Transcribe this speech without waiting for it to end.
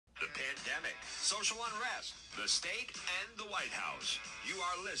social unrest, the state, and the White House. You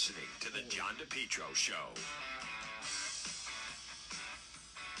are listening to The John DePetro Show.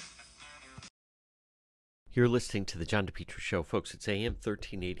 You're listening to The John DePetro Show. Folks, it's AM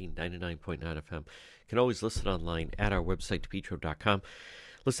 1380, 99.9 FM. You can always listen online at our website, depetro.com.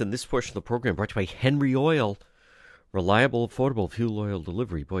 Listen, this portion of the program brought to you by Henry Oil. Reliable, affordable fuel oil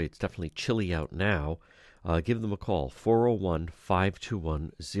delivery. Boy, it's definitely chilly out now. Give them a call,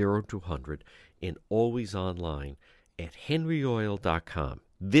 401-521-0200, and always online at henryoil.com.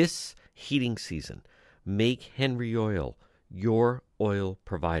 This heating season, make Henry Oil your oil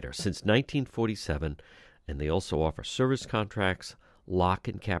provider. Since 1947, and they also offer service contracts, lock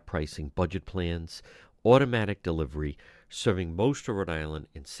and cap pricing, budget plans, automatic delivery, serving most of Rhode Island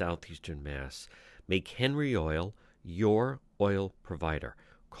and southeastern Mass. Make Henry Oil your oil provider.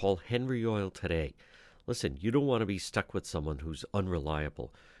 Call Henry Oil today. Listen, you don't want to be stuck with someone who's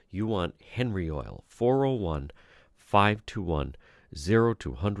unreliable. You want Henry Oil,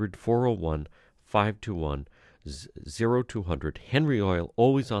 401-521-0200, 401-521-0200. Henry Oil,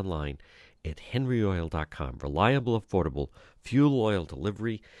 always online at henryoil.com. Reliable, affordable fuel oil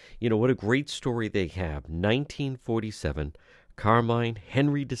delivery. You know, what a great story they have. 1947, Carmine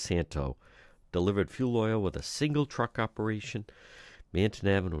Henry DeSanto delivered fuel oil with a single truck operation. Manton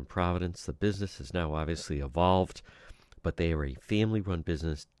Avenue in Providence. The business has now obviously evolved, but they are a family-run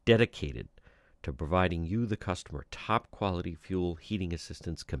business dedicated to providing you, the customer, top-quality fuel, heating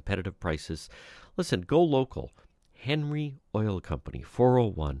assistance, competitive prices. Listen, go local. Henry Oil Company,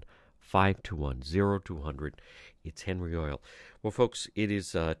 401-521-0200. It's Henry Oil. Well, folks, it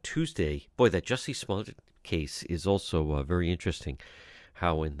is Tuesday. Boy, that Jussie Smollett case is also very interesting.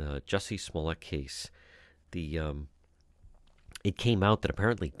 How in the Jussie Smollett case, it came out that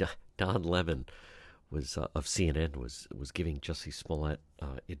apparently Don Lemon was of CNN was giving Jussie Smollett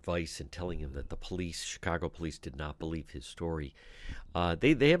advice and telling him that the police, Chicago police, did not believe his story.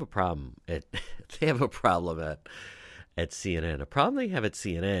 They have a problem at at CNN. A problem they have at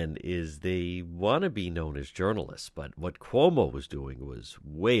CNN is they want to be known as journalists, but what Cuomo was doing was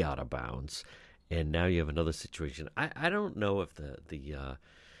way out of bounds. And now you have another situation. I don't know if the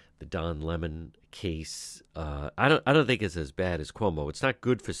Don Lemon case. I don't think it's as bad as Cuomo. It's not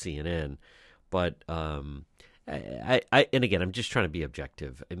good for CNN, but and again, I'm just trying to be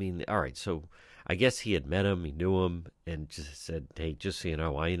objective. I mean, all right. So I guess he had met him, he knew him, and just said, "Hey, just so you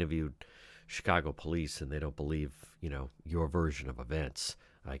know, I interviewed Chicago police, and they don't believe your version of events.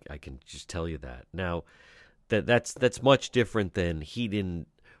 I can just tell you that." Now, that's much different than he didn't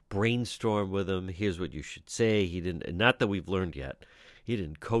brainstorm with him. Here's what you should say. He didn't. Not that we've learned yet. He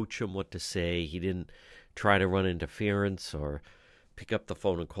didn't coach him what to say. He didn't try to run interference or pick up the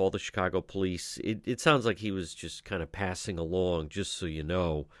phone and call the Chicago police. It sounds like he was just kind of passing along, just so you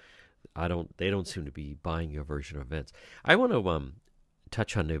know. They don't seem to be buying your version of events. I want to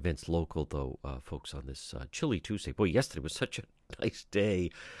touch on the events local, though, folks, on this chilly Tuesday. Boy, yesterday was such a nice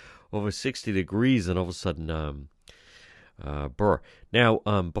day, over 60 degrees, and all of a sudden, Burr. Now,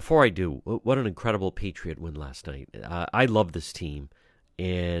 before I do, what an incredible Patriot win last night. I love this team,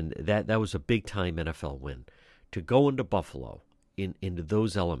 and that was a big-time NFL win. To go into Buffalo into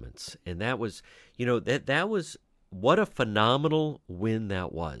those elements, and that was, that was what a phenomenal win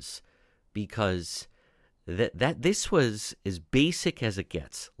that was, because this was as basic as it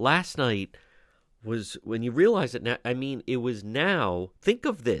gets. Last night was, when you realize it now, I mean, it was now, think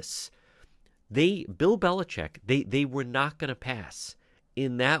of this. Bill Belichick, they were not going to pass.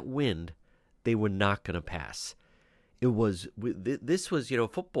 In that wind, they were not going to pass. This was,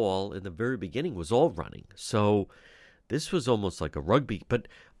 football in the very beginning was all running. So this was almost like a rugby. But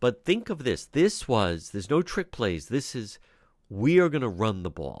think of this. There's no trick plays. We are going to run the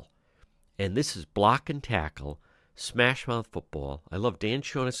ball. And this is block and tackle, smash mouth football. I love Dan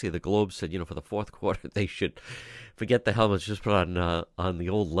Shaughnessy of the Globe said, for the fourth quarter, they should forget the helmets, just put on the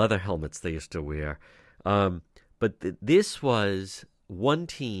old leather helmets they used to wear. But this was one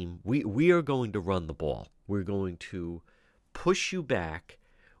team. We are going to run the ball. We're going to push you back.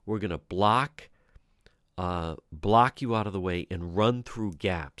 We're going to block you out of the way and run through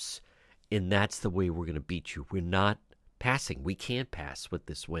gaps. And that's the way we're going to beat you. We're not passing. We can't pass with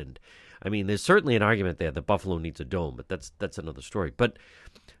this wind. I mean, there's certainly an argument there that Buffalo needs a dome, but that's another story. But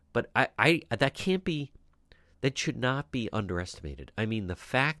that should not be underestimated. I mean, the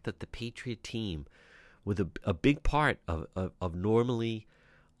fact that the Patriot team, with a big part of normally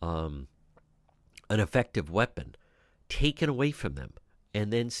an effective weapon taken away from them,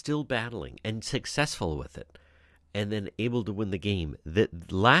 and then still battling and successful with it, and then able to win the game.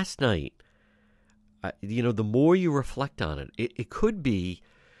 That last night, the more you reflect on it, it could be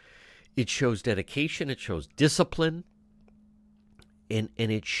It shows dedication. It shows discipline. And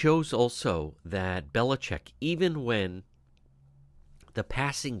it shows also that Belichick, even when the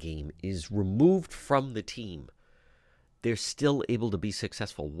passing game is removed from the team, they're still able to be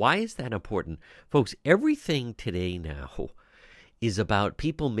successful. Why is that important? Folks, everything today now is about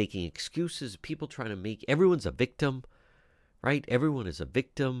people making excuses, people trying to make, everyone's a victim, right? Everyone is a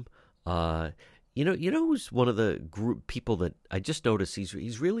victim. You know who's one of the group people that I just noticed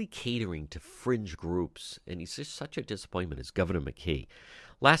he's really catering to fringe groups, and he's just such a disappointment, is Governor McKee.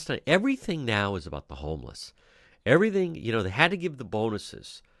 Last night, everything now is about the homeless. Everything, they had to give the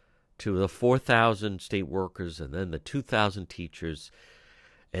bonuses to the 4,000 state workers and then the 2,000 teachers.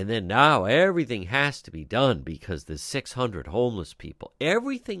 And then now everything has to be done because there's 600 homeless people.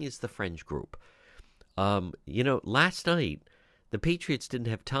 Everything is the fringe group. Last night, the Patriots didn't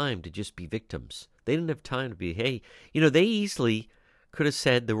have time to just be victims. They didn't have time to be, hey, they easily could have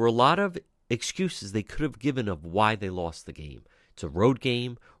said there were a lot of excuses they could have given of why they lost the game. It's a road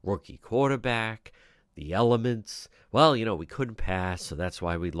game, rookie quarterback, the elements. Well, we couldn't pass, so that's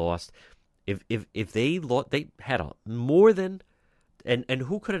why we lost. If they lost, they had more than, and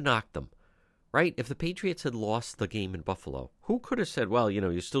who could have knocked them, right? If the Patriots had lost the game in Buffalo, who could have said, well,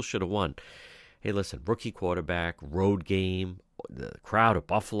 you still should have won? Hey, listen, rookie quarterback, road game, the crowd of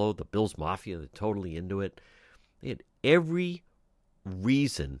Buffalo, the Bills Mafia, they're totally into it. They had every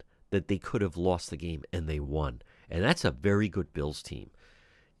reason that they could have lost the game, and they won. And that's a very good Bills team.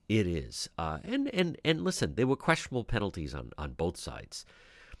 It is. And listen, there were questionable penalties on both sides.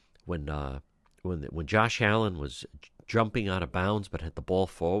 When Josh Allen was jumping out of bounds but had the ball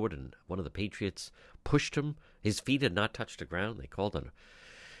forward and one of the Patriots pushed him, his feet had not touched the ground. They called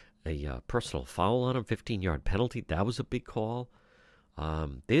a personal foul on him, 15-yard penalty. That was a big call.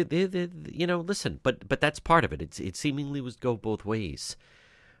 Listen, but that's part of it. It seemingly was go both ways.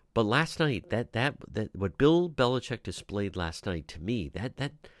 But last night, that what Bill Belichick displayed last night, to me,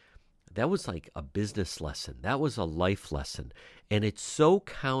 that was like a business lesson. That was a life lesson. And it's so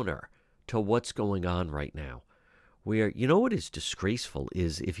counter to what's going on right now. Where, what is disgraceful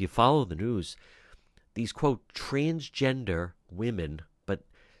is, if you follow the news, these, quote, transgender women, but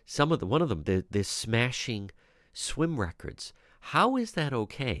one of them, they're smashing swim records. How is that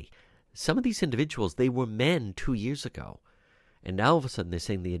okay? Some of these individuals, they were men 2 years ago. And now all of a sudden they're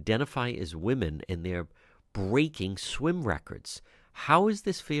saying they identify as women and they're breaking swim records. How is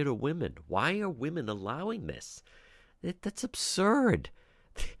this fair to women? Why are women allowing this? That's absurd.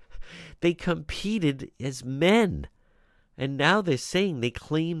 They competed as men. And now they're saying they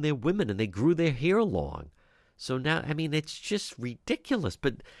claim they're women and they grew their hair long. So now, it's just ridiculous.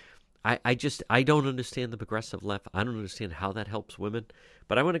 But I don't understand the progressive left. I don't understand how that helps women.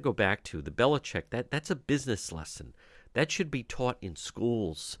 But I want to go back to the Belichick. That's a business lesson. That should be taught in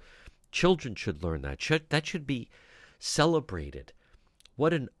schools. Children should learn that. That should be celebrated.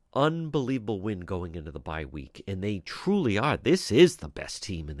 What an unbelievable win going into the bye week. And they truly are. This is the best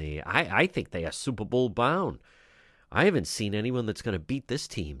team in the I think they are Super Bowl bound. I haven't seen anyone that's going to beat this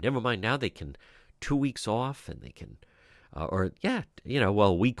team. Never mind, now they can 2 weeks off and they can,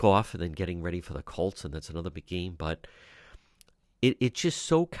 a week off and then getting ready for the Colts, and that's another big game. But it's just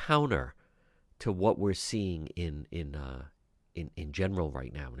so counter to what we're seeing in general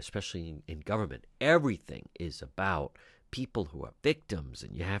right now, and especially in government. Everything is about people who are victims,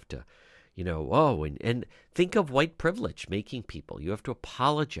 and you have to, and think of white privilege making people. You have to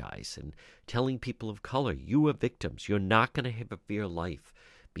apologize and telling people of color, you are victims. You're not going to have a fair life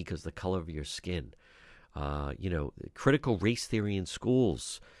because the color of your skin. Critical race theory in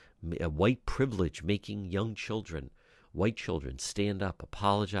schools, white privilege making young children, white children, stand up,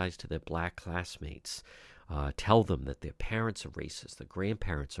 apologize to their black classmates, tell them that their parents are racist, their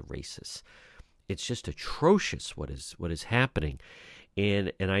grandparents are racist. It's just atrocious what is happening,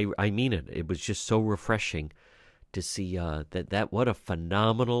 and I mean it. It was just so refreshing to see that what a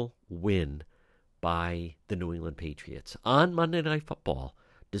phenomenal win by the New England Patriots on Monday Night Football,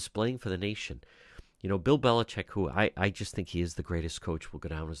 displaying for the nation. Bill Belichick, who I just think he is the greatest coach, will go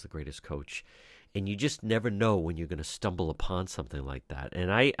down as the greatest coach. And you just never know when you're going to stumble upon something like that.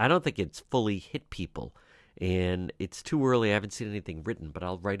 And I don't think it's fully hit people. And it's too early. I haven't seen anything written, but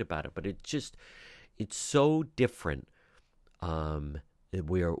I'll write about it. But it's so different.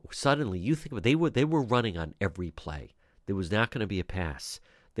 Where suddenly you think about they were running on every play. There was not going to be a pass.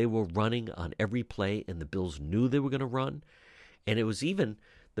 They were running on every play, and the Bills knew they were going to run. And it was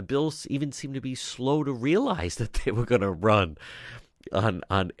the Bills even seemed to be slow to realize that they were going to run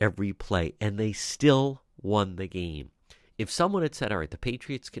on every play, and they still won the game. If someone had said, all right, the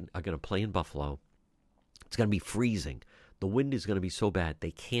Patriots are going to play in Buffalo, it's going to be freezing. The wind is going to be so bad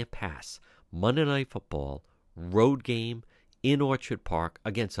they can't pass. Monday Night Football, road game in Orchard Park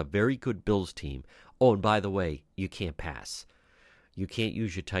against a very good Bills team. Oh, and by the way, you can't pass. You can't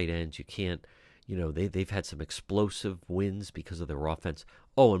use your tight ends. You can't, they've had some explosive wins because of their offense.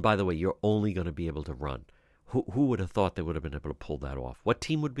 Oh, and by the way, you're only going to be able to run. Who would have thought they would have been able to pull that off? What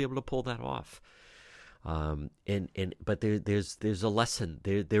team would be able to pull that off? But there's a lesson.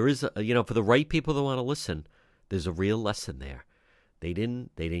 There is for the right people that want to listen, there's a real lesson there. They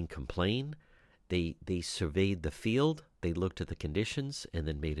didn't complain. They surveyed the field. They looked at the conditions and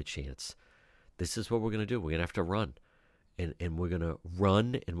then made a chance. This is what we're going to do. We're going to have to run, and we're going to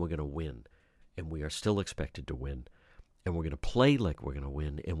run and we're going to win, and we are still expected to win, and we're going to play like we're going to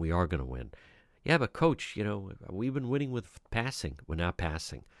win, and we are going to win. Yeah, but coach, we've been winning with passing. We're not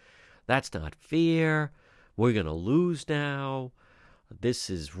passing. That's not fair. We're going to lose now. This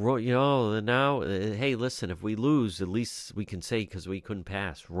is, now, hey, listen, if we lose, at least we can say because we couldn't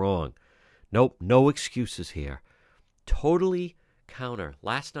pass. Wrong. Nope, no excuses here. Totally counter.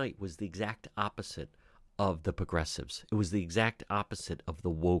 Last night was the exact opposite of the progressives. It was the exact opposite of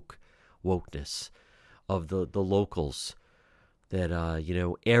the wokeness, of the locals. That,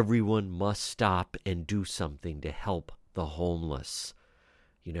 everyone must stop and do something to help the homeless,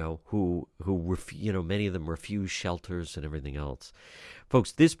 who many of them refuse shelters and everything else.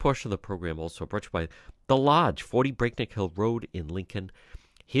 Folks, this portion of the program also brought to you by The Lodge, 40 Breakneck Hill Road in Lincoln.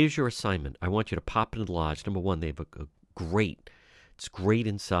 Here's your assignment. I want you to pop into The Lodge. Number one, they have it's great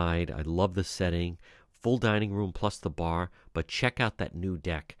inside. I love the setting. Full dining room plus the bar. But check out that new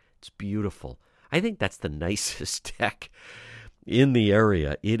deck. It's beautiful. I think that's the nicest deck in the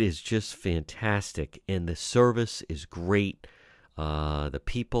area. It is just fantastic, and the service is great. The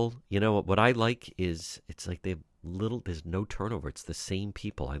people, what I like is it's like there's no turnover. It's the same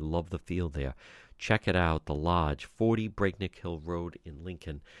people. I love the feel there. Check it out, The Lodge, 40 Breakneck Hill Road in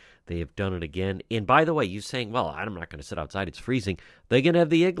Lincoln. They have done it again. And by the way, you saying, well, I'm not going to sit outside. It's freezing. They're going to have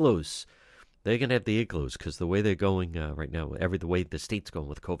the igloos. They're going to have the igloos because the way they're going right now, the way the state's going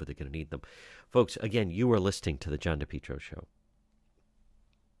with COVID, they're going to need them. Folks, again, you are listening to the John DePietro Show.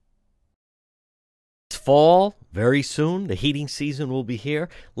 Fall, very soon. The heating season will be here.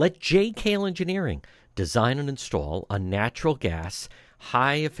 Let JKL Engineering design and install a natural gas,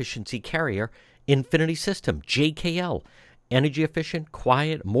 high-efficiency carrier Infinity system. JKL. Energy efficient,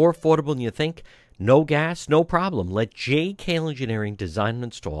 quiet, more affordable than you think. No gas, no problem. Let JKL Engineering design and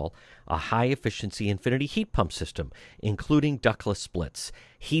install a high-efficiency Infinity heat pump system, including ductless splits.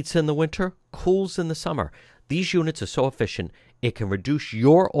 Heats in the winter, cools in the summer. These units are so efficient, it can reduce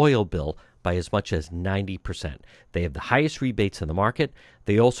your oil bill by as much as 90%. They have the highest rebates in the market.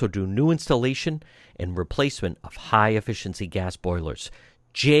 They also do new installation and replacement of high-efficiency gas boilers.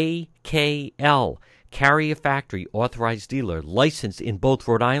 JKL, Carrier Factory authorized dealer, licensed in both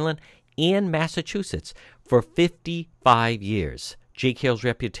Rhode Island and Massachusetts for 55 years. JKL's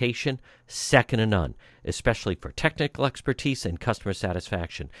reputation, second to none, especially for technical expertise and customer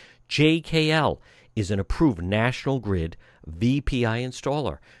satisfaction. JKL is an approved National Grid VPI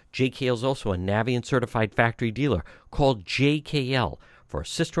installer. JKL is also a Navient certified factory dealer. Call JKL for a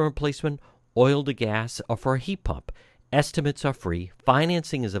system replacement, oil to gas, or for a heat pump. Estimates are free.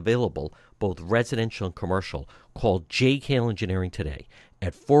 Financing is available, both residential and commercial. Call JKL Engineering today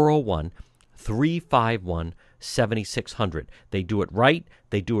at 401-351-7600. They do it right.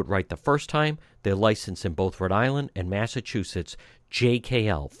 They do it right the first time. They're licensed in both Rhode Island and Massachusetts.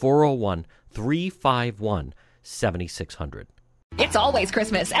 JKL, 401-351-7600. It's always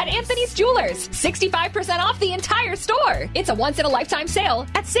Christmas at Anthony's Jewelers. 65% off the entire store. It's a once-in-a-lifetime sale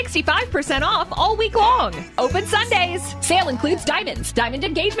at 65% off all week long. Open Sundays. Sale includes diamonds, diamond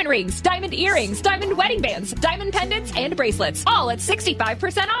engagement rings, diamond earrings, diamond wedding bands, diamond pendants, and bracelets. All at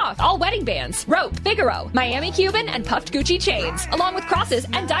 65% off. All wedding bands, rope, Figaro, Miami Cuban, and puffed Gucci chains, along with crosses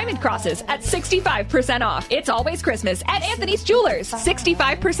and diamond crosses at 65% off. It's always Christmas at Anthony's Jewelers.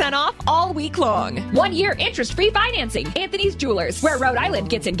 65% off all week long. 1 year interest-free financing. Anthony's Jewelers, where Rhode Island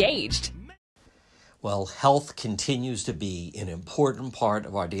gets engaged. Well, health continues to be an important part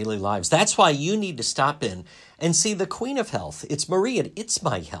of our daily lives. That's why you need to stop in and see the Queen of Health. It's Marie at It's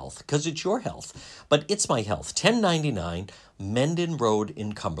My Health, because it's your health. But It's My Health, 1099 Mendon Road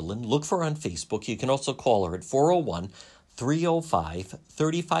in Cumberland. Look for her on Facebook. You can also call her at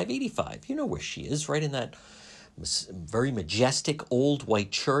 401-305-3585. You know where she is, right in that very majestic old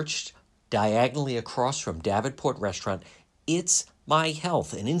white church diagonally across from Davenport Restaurant. It's My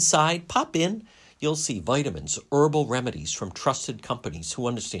Health. And inside, pop in, you'll see vitamins, herbal remedies from trusted companies who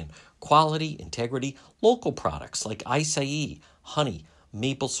understand quality, integrity, local products like acai, honey,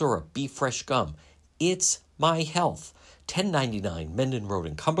 maple syrup, beef fresh gum. It's My Health. 1099 Mendon Road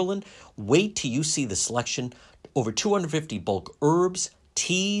in Cumberland. Wait till you see the selection. Over 250 bulk herbs,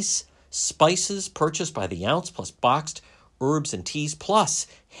 teas, spices purchased by the ounce, plus boxed herbs and teas, plus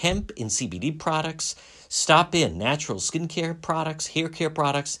hemp and CBD products. Stop in. Natural skincare products, hair care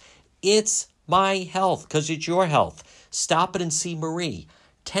products. It's My Health, because it's your health. Stop in and see Marie.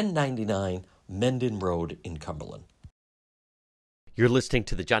 1099 Mendon Road in Cumberland. You're listening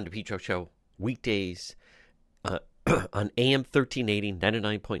to the John DePietro Show, weekdays on AM 1380,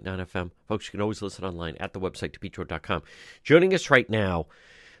 99.9 FM. Folks, you can always listen online at the website, DePietro.com. Joining us right now,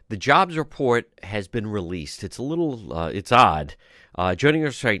 the jobs report has been released. It's a little, it's odd. Joining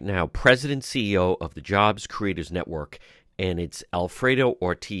us right now, President CEO of the Jobs Creators Network, and it's Alfredo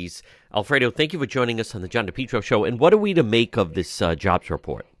Ortiz. Alfredo, thank you for joining us on the John DePietro Show. And what are we to make of this jobs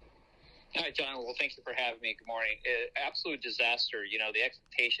report? Hi, John. Well, thank you for having me. Good morning. Absolute disaster. You know, the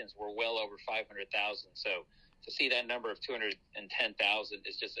expectations were well over 500,000. So to see that number of 210,000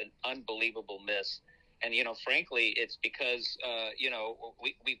 is just an unbelievable miss. And, you know, frankly, it's because,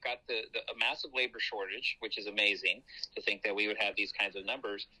 we've got a massive labor shortage, which is amazing to think that we would have these kinds of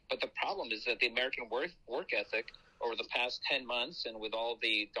numbers. But the problem is that the American work ethic over the past 10 months and with all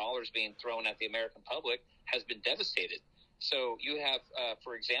the dollars being thrown at the American public has been devastated. So you have,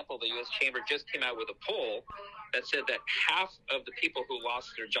 for example, the U.S. Chamber just came out with a poll that said that half of the people who lost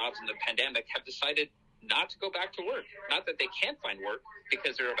their jobs in the pandemic have decided not to go back to work. Not that they can't find work,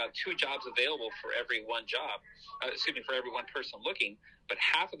 because there are about 2 jobs available for every one for every one person looking. But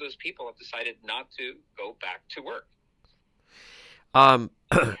half of those people have decided not to go back to work.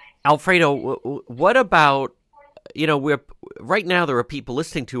 Alfredo, what about, right now there are people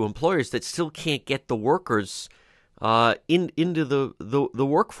listening to employers that still can't get the workers into the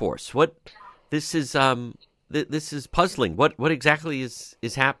workforce. This is puzzling. What exactly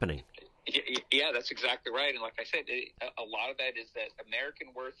is happening? Yeah, that's exactly right. And like I said, a lot of that is that American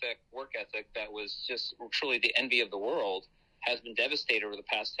work ethic that was just truly the envy of the world has been devastated over the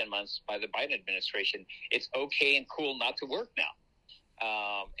past 10 months by the Biden administration. It's okay and cool not to work now.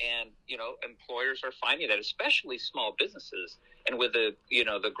 Employers are finding that, especially small businesses. And with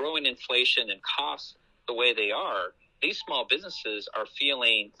the growing inflation and costs the way they are, these small businesses are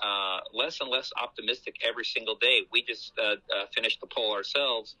feeling less and less optimistic every single day. We just finished the poll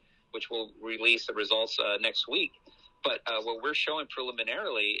ourselves, which will release the results next week. But what we're showing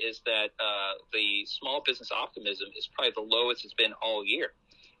preliminarily is that the small business optimism is probably the lowest it's been all year.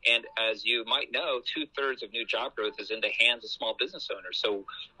 And as you might know, 2/3 of new job growth is in the hands of small business owners. So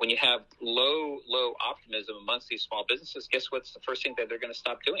when you have low optimism amongst these small businesses, guess what's the first thing that they're going to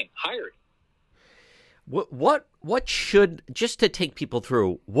stop doing? Hiring. What should, just to take people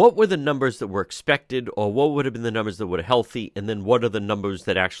through, what were the numbers that were expected, or what would have been the numbers that were healthy, and then what are the numbers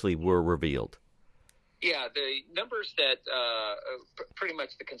that actually were revealed? Yeah, the numbers that pretty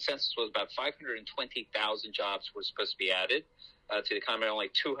much the consensus was about 520,000 jobs were supposed to be added to the economy. Only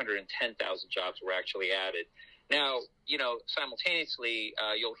 210,000 jobs were actually added. Now, simultaneously,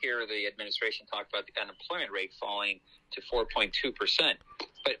 you'll hear the administration talk about the unemployment rate falling to 4.2%.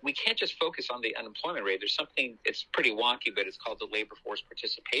 But we can't just focus on the unemployment rate. There's something, it's pretty wonky, but it's called the labor force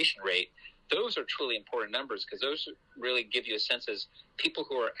participation rate. Those are truly important numbers because those really give you a sense as people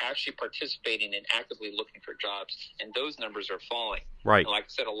who are actually participating and actively looking for jobs, and those numbers are falling. Right. And like I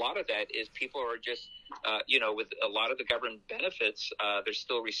said, a lot of that is people are just, with a lot of the government benefits, they're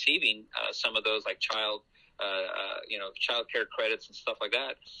still receiving some of those like child care credits and stuff like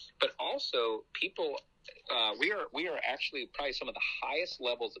that. But also people, we are actually probably some of the highest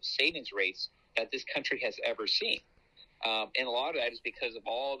levels of savings rates that this country has ever seen. And a lot of that is because of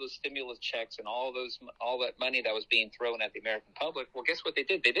all those stimulus checks and all that money that was being thrown at the American public. Well, guess what they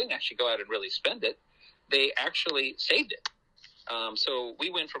did? They didn't actually go out and really spend it. They actually saved it. So we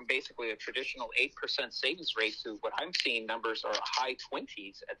went from basically a traditional 8% savings rate to what I'm seeing numbers are high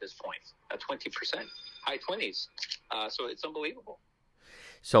 20s at this point, 20%, high 20s. So it's unbelievable.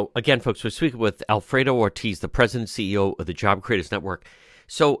 So again, folks, we're speaking with Alfredo Ortiz, the president and CEO of the Job Creators Network.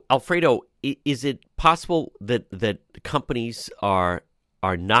 So, Alfredo, is it possible that companies are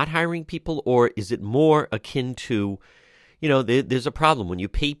not hiring people, or is it more akin to, there's a problem when you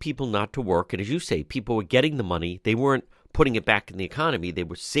pay people not to work, and as you say, people were getting the money, they weren't putting it back in the economy, they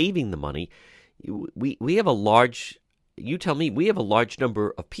were saving the money. We have a large, you tell me, we have a large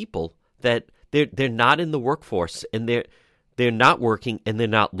number of people that they're not in the workforce, and they're not working, and they're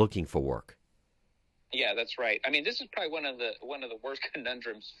not looking for work. Yeah, that's right. I mean, this is probably one of the worst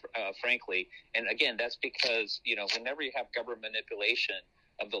conundrums, frankly. And again, that's because, whenever you have government manipulation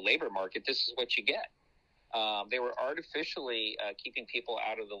of the labor market, this is what you get. They were artificially keeping people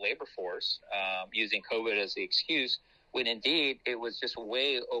out of the labor force, using COVID as the excuse, when indeed it was just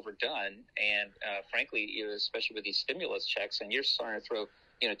way overdone. And frankly, especially with these stimulus checks, and you're starting to throw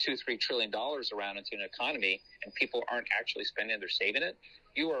 $2-3 trillion around into an economy, and people aren't actually spending it; they're saving it.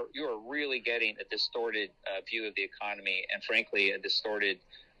 You are really getting a distorted view of the economy, and frankly, a distorted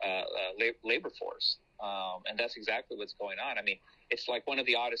labor force. And that's exactly what's going on. I mean, it's like one of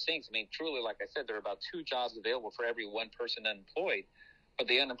the oddest things. I mean, truly, like I said, there are about 2 jobs available for every 1 person unemployed, but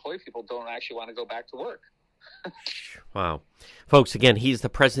the unemployed people don't actually want to go back to work. Wow. Folks, again, he's the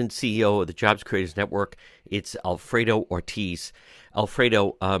president CEO of the Jobs Creators Network. It's Alfredo Ortiz.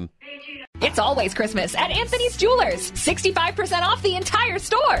 Alfredo, It's always Christmas at Anthony's Jewelers. 65% off the entire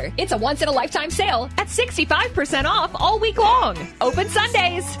store. It's a once-in-a-lifetime sale at 65% off all week long. Open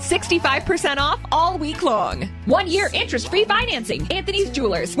Sundays. 65% off all week long. 1-year interest-free financing. Anthony's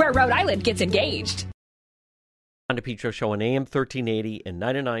Jewelers, where Rhode Island gets engaged. John DePietro Show on AM 1380 and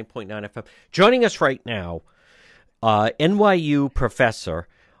 99.9 FM. Joining us right now, NYU professor,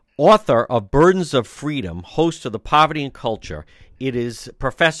 author of Burdens of Freedom, host of The Poverty and Culture. It is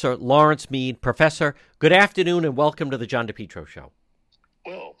Professor Lawrence Mead. Professor, good afternoon and welcome to the John DePietro Show.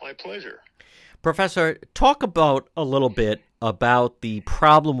 Well, my pleasure. Professor, talk about a little bit about the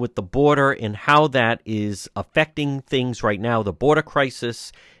problem with the border and how that is affecting things right now, the border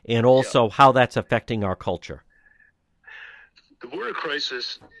crisis, and also how that's affecting our culture. The border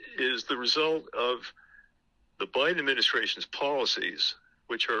crisis is the result of the Biden administration's policies,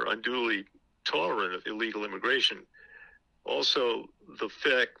 which are unduly tolerant of illegal immigration. Also, the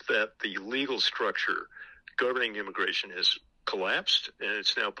fact that the legal structure governing immigration has collapsed, and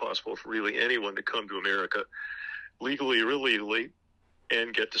it's now possible for really anyone to come to America legally or illegally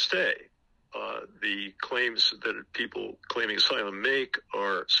and get to stay. The claims that people claiming asylum make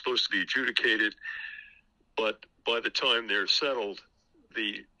are supposed to be adjudicated, but by the time they're settled,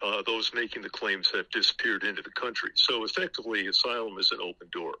 those making the claims have disappeared into the country. So effectively, asylum is an open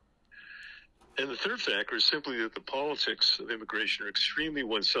door. And the third factor is simply that the politics of immigration are extremely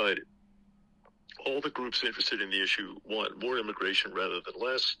one-sided. All the groups interested in the issue want more immigration rather than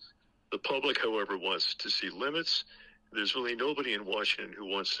less. The public, however, wants to see limits. There's really nobody in Washington who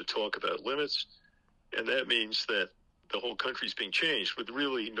wants to talk about limits, and that means that the whole country's being changed with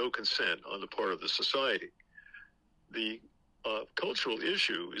really no consent on the part of the society. The cultural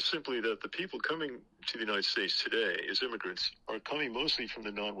issue is simply that the people coming to the United States today as immigrants are coming mostly from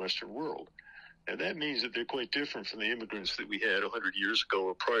the non-Western world. And that means that they're quite different from the immigrants that we had 100 years ago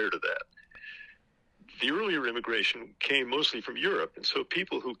or prior to that. The earlier immigration came mostly from Europe, and so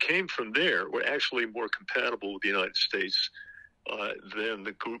people who came from there were actually more compatible with the United States than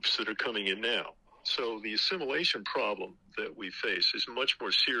the groups that are coming in now. So the assimilation problem that we face is much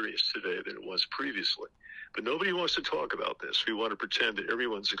more serious today than it was previously. But nobody wants to talk about this. We want to pretend that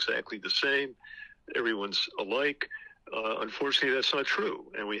everyone's exactly the same, everyone's alike. Unfortunately, that's not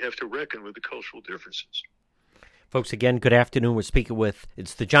true, and we have to reckon with the cultural differences. Folks, again, good afternoon. We're speaking with,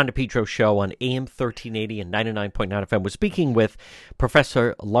 it's the John DePietro Show on AM 1380 and 99.9 FM. We're speaking with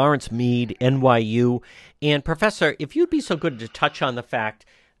Professor Lawrence Mead, NYU. And Professor, if you'd be so good to touch on the fact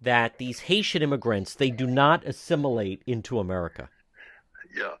that these Haitian immigrants, they do not assimilate into America.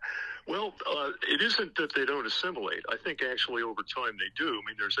 Yeah. Well, it isn't that they don't assimilate. I think actually over time they do. I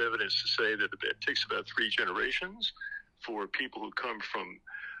mean, there's evidence to say that it takes about 3 generations for people who come from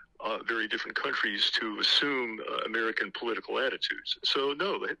very different countries to assume American political attitudes. So,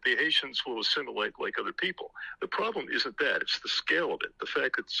 no, the Haitians will assimilate like other people. The problem isn't that. It's the scale of it. The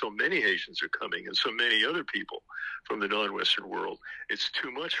fact that so many Haitians are coming and so many other people from the non-Western world, it's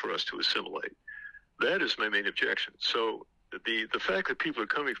too much for us to assimilate. That is my main objection. So the fact that people are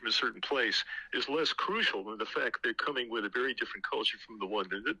coming from a certain place is less crucial than the fact they're coming with a very different culture from the one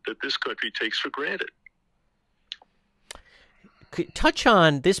that this country takes for granted. Touch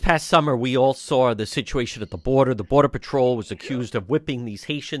on, this past summer, we all saw the situation at the border. The Border Patrol was accused of whipping these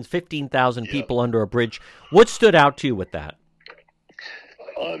Haitians, 15,000 people under a bridge. What stood out to you with that?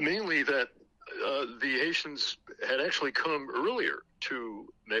 Mainly that the Haitians had actually come earlier to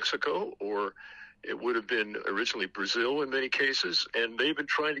Mexico, or it would have been originally Brazil in many cases, and they've been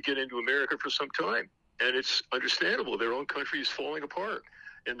trying to get into America for some time. And it's understandable. Their own country is falling apart.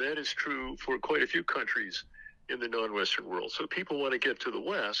 And that is true for quite a few countries in the non-Western world. So people want to get to the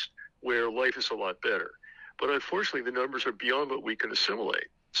West where life is a lot better. But unfortunately, the numbers are beyond what we can assimilate.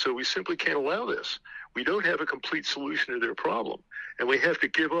 So we simply can't allow this. We don't have a complete solution to their problem. And we have to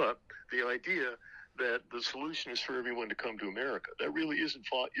give up the idea that the solution is for everyone to come to America. That really isn't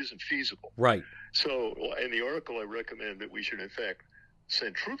feasible. Right. So in the article, I recommend that we should, in fact,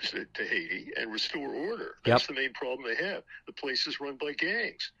 send troops to Haiti and restore order. That's the main problem they have. The place is run by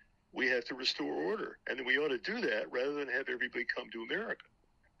gangs. We have to restore order, and we ought to do that rather than have everybody come to America.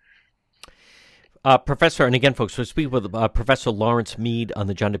 Professor, and again, folks, we're speaking with Professor Lawrence Mead on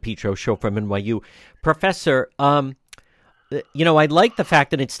the John DePetro Show from NYU. Professor, I like the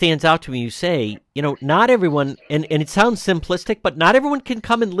fact that it stands out to me. You say, not everyone, and it sounds simplistic, but not everyone can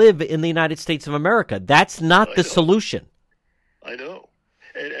come and live in the United States of America. That's not the solution. I know.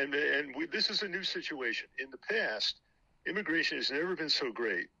 And this is a new situation. In the past, immigration has never been so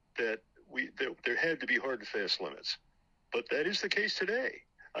great that there had to be hard and fast limits. But that is the case today.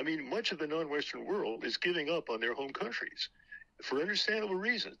 I mean, much of the non-Western world is giving up on their home countries. For understandable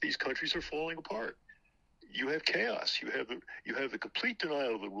reasons, these countries are falling apart. You have chaos. You have the complete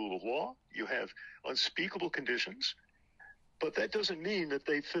denial of the rule of law. You have unspeakable conditions. But that doesn't mean that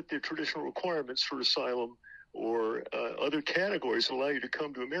they fit their traditional requirements for asylum or other categories that allow you to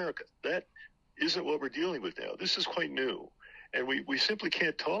come to America. That isn't what we're dealing with now. This is quite new. And we simply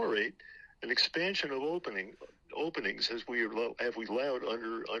can't tolerate an expansion of openings as we allowed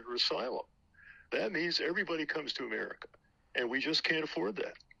under asylum. That means everybody comes to America, and we just can't afford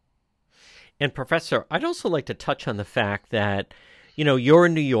that. And Professor, I'd also like to touch on the fact that, you're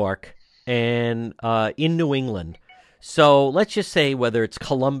in New York and in New England. So let's just say whether it's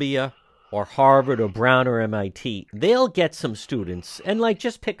Columbia or Harvard or Brown or MIT, they'll get some students and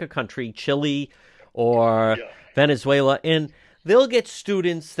just pick a country, Chile or Venezuela, and they'll get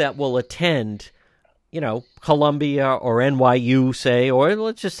students that will attend, Columbia or NYU, say, or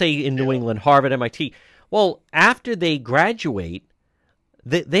let's just say in New England, Harvard, MIT. Well, after they graduate,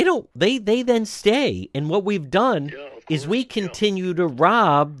 they then stay. And what we've done is we continue to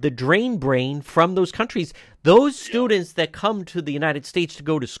rob the drain brain from those countries. Those students that come to the United States to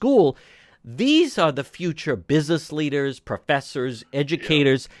go to school, these are the future business leaders, professors,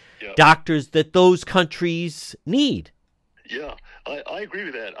 educators, doctors that those countries need. Yeah, I agree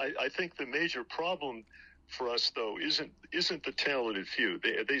with that. I think the major problem for us, though, isn't the talented few.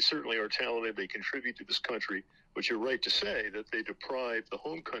 They certainly are talented. They contribute to this country, but you're right to say that they deprive the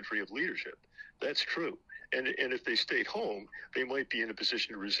home country of leadership. That's true. And if they stayed home, they might be in a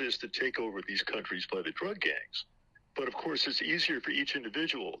position to resist the takeover of these countries by the drug gangs. But, of course, it's easier for each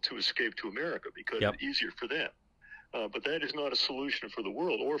individual to escape to America because it's easier for them. But that is not a solution for the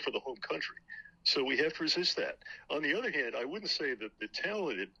world or for the home country. So we have to resist that. On the other hand, I wouldn't say that the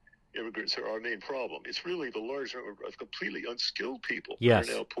talented immigrants are our main problem. It's really the large number of completely unskilled people that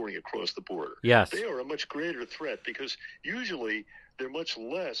are now pouring across the border. Yes. They are a much greater threat because usually they're much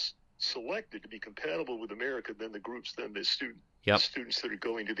less selected to be compatible with America than the students that are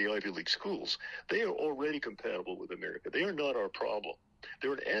going to the Ivy League schools. They are already compatible with America. They are not our problem.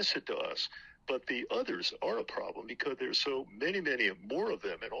 They're an asset to us. But the others are a problem because there's so many more of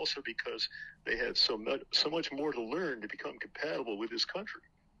them, and also because they have so much more to learn to become compatible with this country.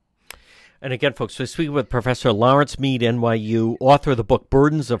 And again, folks, we're speaking with Professor Lawrence Mead, NYU, author of the book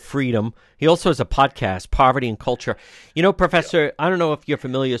Burdens of Freedom. He also has a podcast, Poverty and Culture. Professor, I don't know if you're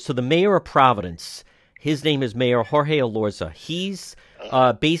familiar. So the mayor of Providence, his name is Mayor Jorge Elorza. He's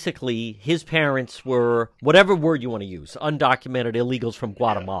basically, his parents were, whatever word you want to use, undocumented illegals from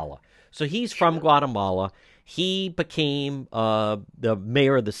Guatemala. So he's from Guatemala. He became the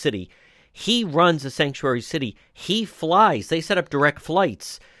mayor of the city. He runs a sanctuary city. He flies. They set up direct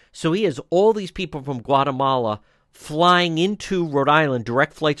flights. So he has all these people from Guatemala flying into Rhode Island,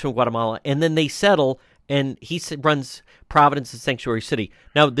 direct flights from Guatemala, and then they settle, and he runs Providence, the sanctuary city.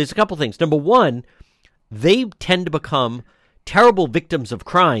 Now, there's a couple things. Number one, they tend to become terrible victims of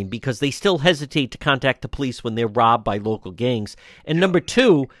crime because they still hesitate to contact the police when they're robbed by local gangs. And number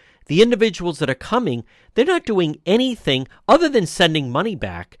two, the individuals that are coming, they're not doing anything other than sending money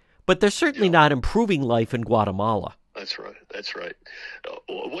back, but they're certainly not improving life in Guatemala. That's right.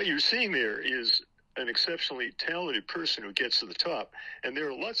 What you're seeing there is an exceptionally talented person who gets to the top, and there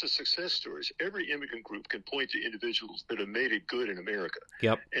are lots of success stories. Every immigrant group can point to individuals that have made it good in America.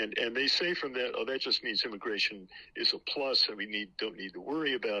 Yep. And they say from that, that just means immigration is a plus and we don't need to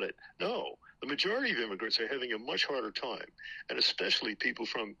worry about it. No. The majority of immigrants are having a much harder time, and especially people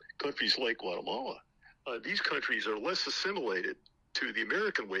from countries like Guatemala. These countries are less assimilated to the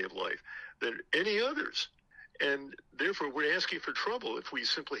American way of life than any others. And therefore, we're asking for trouble if we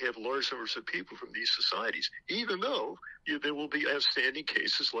simply have large numbers of people from these societies, even though there will be outstanding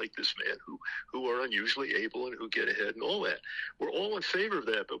cases like this man who are unusually able and who get ahead and all that. We're all in favor of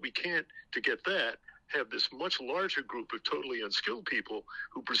that, but we can't, to get that, have this much larger group of totally unskilled people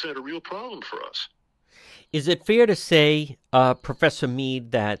who present a real problem for us. Is it fair to say, Professor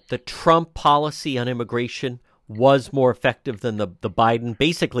Mead, that the Trump policy on immigration was more effective than the Biden.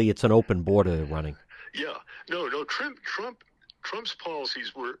 Basically, it's an open border they're running. Yeah, no. Trump's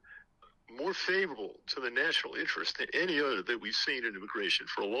policies were more favorable to the national interest than any other that we've seen in immigration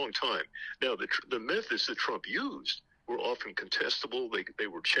for a long time. Now, the methods that Trump used were often contestable. They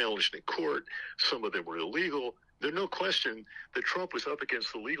were challenged in court. Some of them were illegal. There's no question that Trump was up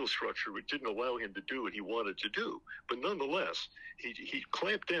against the legal structure which didn't allow him to do what he wanted to do. But nonetheless, he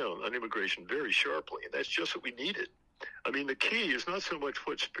clamped down on immigration very sharply, and that's just what we needed. I mean, the key is not so much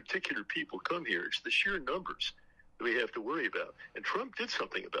which particular people come here. It's the sheer numbers that we have to worry about. And Trump did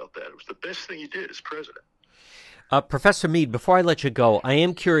something about that. It was the best thing he did as president. Professor Mead, before I let you go, I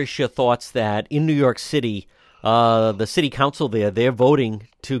am curious your thoughts that in New York City, the city council there, they're voting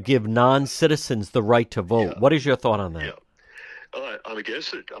to give non-citizens the right to vote. Yeah. What is your thought on that? Yeah. I'm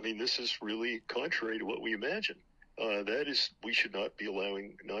against it. I mean, this is really contrary to what we imagine. That is, we should not be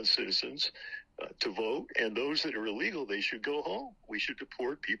allowing non-citizens to vote, and those that are illegal, they should go home. We should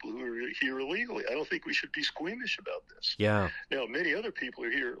deport people who are here illegally. I don't think we should be squeamish about this. Yeah. Now, many other people are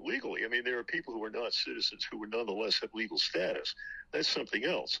here legally. I mean, there are people who are not citizens who would nonetheless have legal status. That's something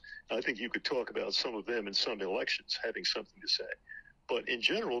else. I think you could talk about some of them in some elections having something to say. But in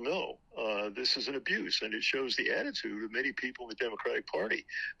general, no. This is an abuse, and it shows the attitude of many people in the Democratic Party.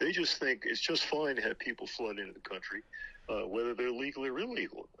 They just think it's just fine to have people flood into the country, whether they're legal or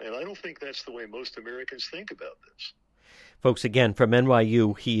illegal. And I don't think that's the way most Americans think about this. Folks, again, from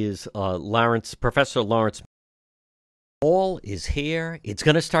NYU, he is Professor Lawrence. Fall is here. It's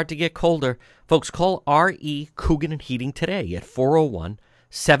going to start to get colder. Folks, call R.E. Coogan and Heating today at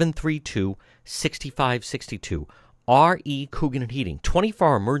 401-732-6562. R.E. Coogan and Heating,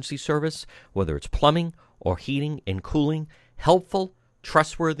 24-hour emergency service, whether it's plumbing or heating and cooling, helpful,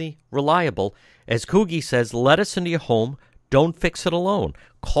 trustworthy, reliable. As Coogie says, let us into your home. Don't fix it alone.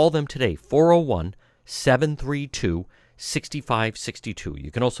 Call them today, 401-732-6562. You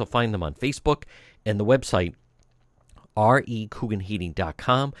can also find them on Facebook and the website,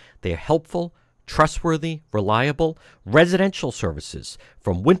 recooganheating.com. They're helpful, trustworthy, reliable residential services.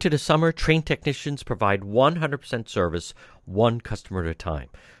 From winter to summer, trained technicians provide 100% service, one customer at a time.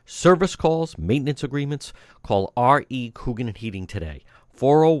 Service calls, maintenance agreements, call R.E. Coogan and Heating today,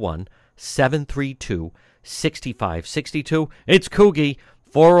 401-732-6562. It's Coogie,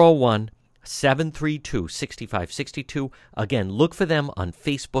 401-732-6562. Again, look for them on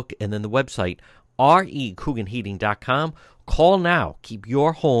Facebook and then the website, recooganheating.com. Call now. Keep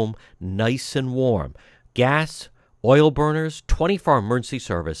your home nice and warm. Gas, oil burners, 24-hour emergency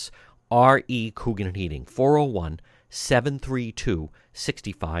service, R.E. Coogan and Heating,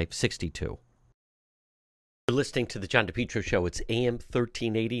 401-732-6562. You're listening to the John DePetro Show. It's AM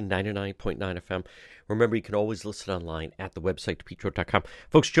 1380, 99.9 FM. Remember, you can always listen online at the website, depetro.com.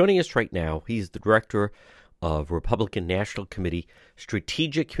 Folks, joining us right now, he's the director of Republican National Committee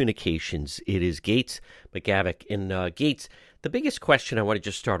Strategic Communications. It is Gates McGavick. And Gates, the biggest question I want to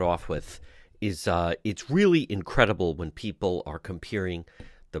just start off with is it's really incredible when people are comparing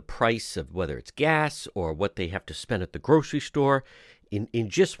the price of whether it's gas or what they have to spend at the grocery store in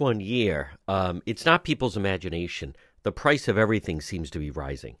just 1 year. It's not people's imagination. The price of everything seems to be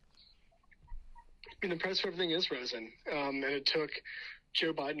rising. And the price of everything is rising. And it took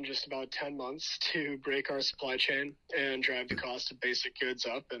Joe Biden just about 10 months to break our supply chain and drive the cost of basic goods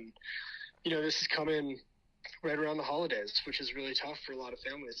up. And, you know, this is coming right around the holidays, which is really tough for a lot of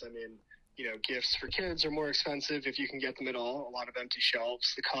families. I mean, you know, gifts for kids are more expensive if you can get them at all. A lot of empty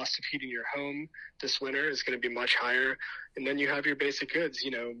shelves. The cost of heating your home this winter is going to be much higher. And then you have your basic goods,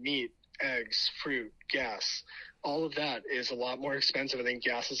 you know, meat, eggs, fruit, gas. All of that is a lot more expensive. I think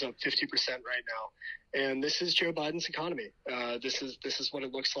gas is up 50% right now. And this is Joe Biden's economy. This is what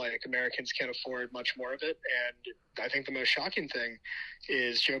it looks like. Americans can't afford much more of it. And I think the most shocking thing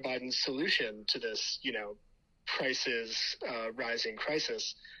is Joe Biden's solution to this, you know, prices rising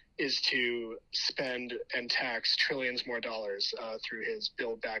crisis is to spend and tax trillions more dollars through his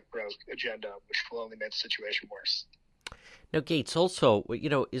Build Back Broke agenda, which will only make the situation worse. Now, Gates, also, you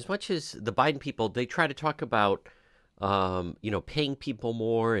know, as much as the Biden people, they try to talk about, you know, paying people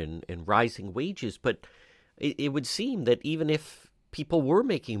more and rising wages, but it would seem that even if people were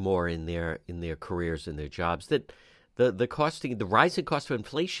making more in their careers and their jobs, that the rising cost of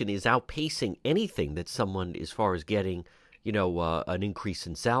inflation is outpacing anything that someone, as far as getting, you know, an increase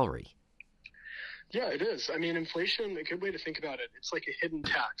in salary. Yeah, it is. I mean, inflation, a good way to think about it, it's like a hidden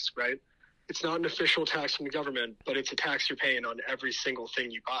tax, right? It's not an official tax from the government, but it's a tax you're paying on every single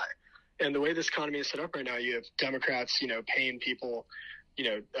thing you buy. And the way this economy is set up right now, you have Democrats, you know, paying people,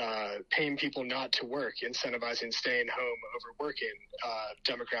 paying people not to work, incentivizing staying home over working.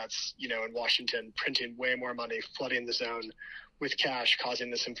 Democrats, in Washington printing way more money, flooding the zone with cash, causing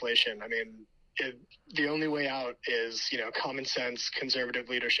this inflation. I mean, the only way out is, common sense, conservative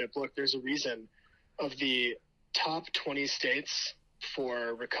leadership. Look, there's a reason of the top 20 states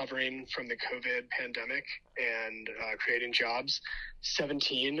for recovering from the COVID pandemic and creating jobs.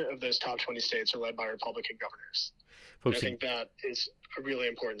 17 of those top 20 states are led by Republican governors. I think that is a really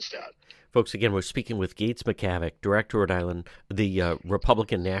important stat. Folks, again, we're speaking with Gates McGavick, Director, Rhode Island, the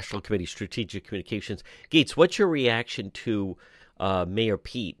Republican National Committee, Strategic Communications. Gates, what's your reaction to Mayor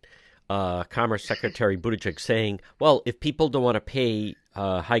Pete, Commerce Secretary Buttigieg saying, well, if people don't want to pay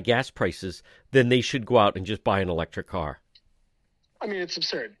high gas prices, then they should go out and just buy an electric car? I mean, it's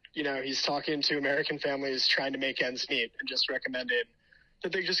absurd. He's talking to American families trying to make ends meet and just recommended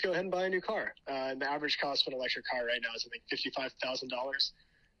that they just go ahead and buy a new car. And the average cost of an electric car right now is, I think,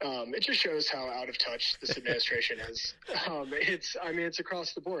 $55,000. It just shows how out of touch this administration is. It's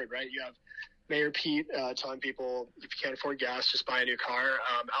across the board, right? You have Mayor Pete telling people, if you can't afford gas, just buy a new car.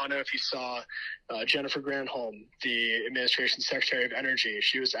 I don't know if you saw Jennifer Granholm, the administration Secretary of Energy.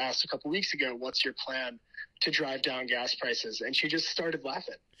 She was asked a couple weeks ago, what's your plan to drive down gas prices? And she just started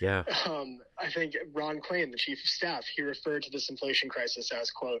laughing. Yeah. I think Ron Klain, the chief of staff, he referred to this inflation crisis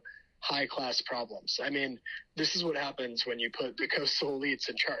as, quote, high-class problems. I mean, this is what happens when you put the coastal elites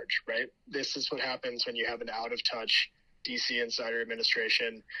in charge, right? This is what happens when you have an out-of-touch D.C. insider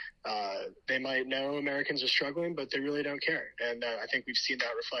administration. They might know Americans are struggling, but they really don't care. And I think we've seen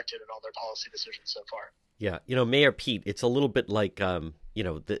that reflected in all their policy decisions so far. Yeah, Mayor Pete, it's a little bit like,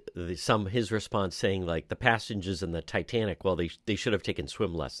 his response saying, like, the passengers in the Titanic, well, they should have taken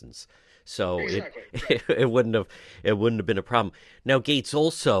swim lessons. So exactly. it wouldn't have been a problem. Now, Gates,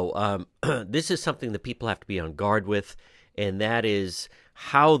 also, this is something that people have to be on guard with, and that is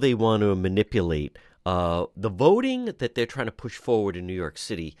how they want to manipulate the voting that they're trying to push forward in New York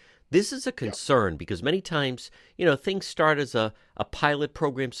City. This is a concern because many times, things start as a pilot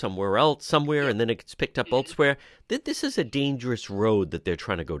program somewhere, and then it gets picked up elsewhere. This is a dangerous road that they're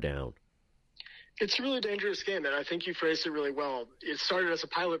trying to go down. It's a really dangerous game, and I think you phrased it really well. It started as a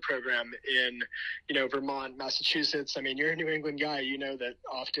pilot program in, Vermont, Massachusetts. I mean, you're a New England guy. You know that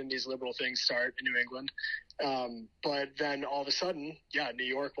often these liberal things start in New England. But then all of a sudden, New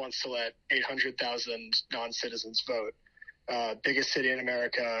York wants to let 800,000 non-citizens vote. Biggest city in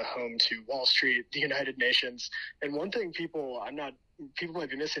America, home to Wall Street, the United Nations. And one thing people might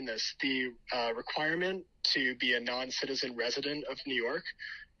be missing this, the requirement to be a non-citizen resident of New York,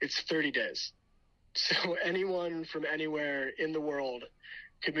 it's 30 days. So anyone from anywhere in the world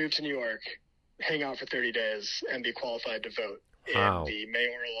could move to New York, hang out for 30 days, and be qualified to vote in the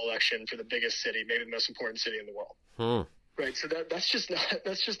mayoral election for the biggest city, maybe the most important city in the world. Right, so that's just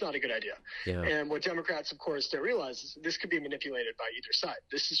not a good idea. Yeah. And what Democrats, of course, don't realize is this could be manipulated by either side.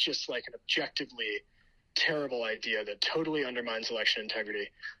 This is just like an objectively terrible idea that totally undermines election integrity.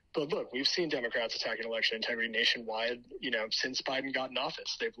 But look, we've seen Democrats attacking election integrity nationwide, since Biden got in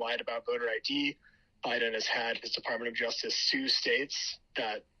office. They've lied about voter ID. Biden has had his Department of Justice sue states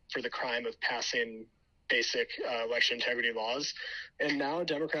that for the crime of passing basic election integrity laws. And now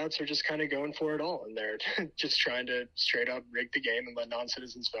Democrats are just kind of going for it all. And they're just trying to straight up rig the game and let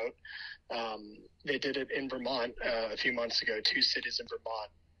non-citizens vote. They did it in Vermont a few months ago. 2 cities in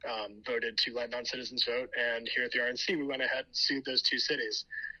Vermont voted to let non-citizens vote. And here at the RNC, we went ahead and sued those 2 cities.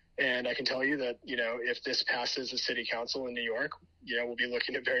 And I can tell you that, if this passes a city council in New York, we'll be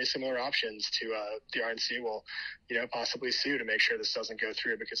looking at very similar options to the RNC will, possibly sue to make sure this doesn't go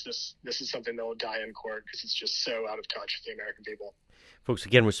through, because this is something that will die in court because it's just so out of touch with the American people. Folks,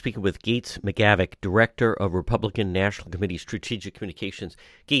 again, we're speaking with Gates McGavick, Director of Republican National Committee Strategic Communications.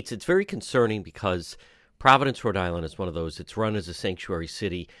 Gates, it's very concerning because Providence, Rhode Island is one of those. It's run as a sanctuary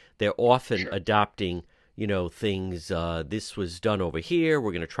city. They're often adopting things, this was done over here,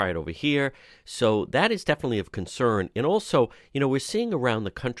 we're going to try it over here. So that is definitely of concern. And also, we're seeing around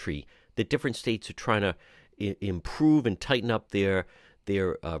the country that different states are trying to improve and tighten up their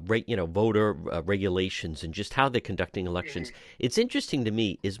voter regulations and just how they're conducting elections. It's interesting to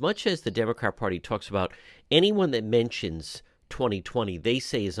me, as much as the Democrat Party talks about anyone that mentions 2020, they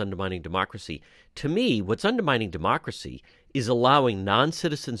say is undermining democracy. To me, what's undermining democracy is allowing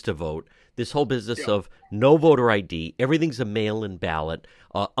non-citizens to vote, this whole business of no voter ID, everything's a mail-in ballot,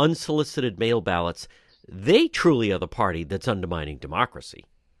 unsolicited mail ballots. They truly are the party that's undermining democracy.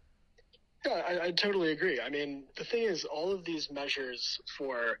 Yeah, I totally agree. I mean, the thing is, all of these measures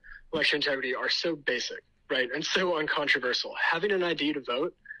for election integrity are so basic, right, and so uncontroversial. Having an ID to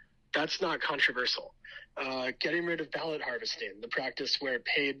vote, that's not controversial. getting rid of ballot harvesting, the practice where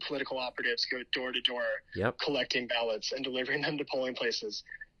paid political operatives go door to door, collecting ballots and delivering them to polling places.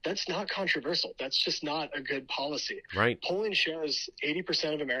 That's not controversial. That's just not a good policy. Right. Polling shows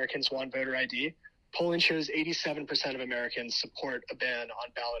 80% of Americans want voter ID. Polling shows 87% of Americans support a ban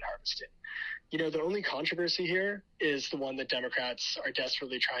on ballot harvesting. The only controversy here is the one that Democrats are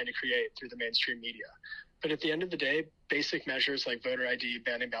desperately trying to create through the mainstream media. But at the end of the day, basic measures like voter ID,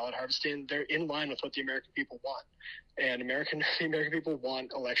 banning ballot harvesting, they're in line with what the American people want. And the American people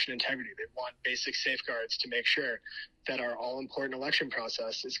want election integrity. They want basic safeguards to make sure that our all-important election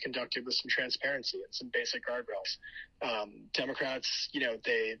process is conducted with some transparency and some basic guardrails. Democrats,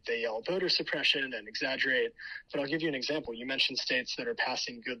 they yell voter suppression and exaggerate. But I'll give you an example. You mentioned states that are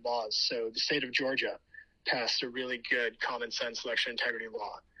passing good laws. So the state of Georgia passed a really good common sense election integrity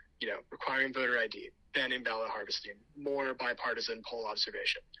law, requiring voter ID, banning ballot harvesting, more bipartisan poll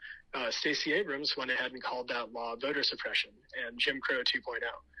observation. Stacey Abrams went ahead and called that law voter suppression and Jim Crow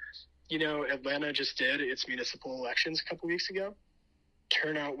 2.0. Atlanta just did its municipal elections a couple weeks ago.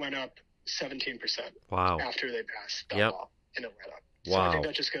 Turnout went up 17%. Wow. After they passed that law in Atlanta. So I think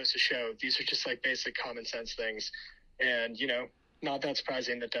that just goes to show these are just like basic common sense things. And, not that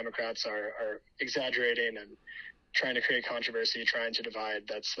surprising that Democrats are exaggerating and trying to create controversy, trying to divide.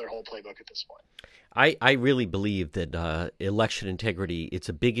 That's their whole playbook at this point. I really believe that election integrity, it's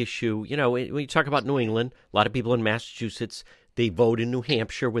a big issue. When you talk about New England, a lot of people in Massachusetts, they vote in New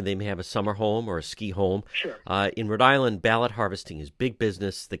Hampshire when they may have a summer home or a ski home. Sure. In Rhode Island, ballot harvesting is big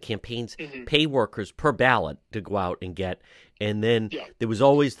business. The campaigns pay workers per ballot to go out and get. And then there was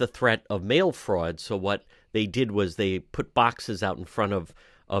always the threat of mail fraud. So what they did was they put boxes out in front of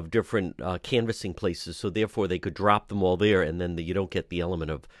different canvassing places, so therefore they could drop them all there, and then you don't get the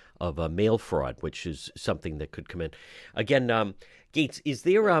element of mail fraud, which is something that could come in. Again, Gates, is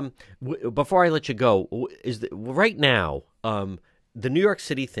there, before I let you go, right now, the New York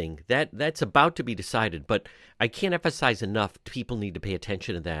City thing, that's about to be decided, but I can't emphasize enough, people need to pay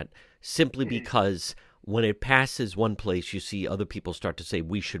attention to that, simply because when it passes one place, you see other people start to say,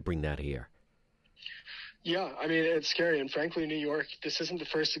 we should bring that here. Yeah, I mean, it's scary. And frankly, New York, this isn't the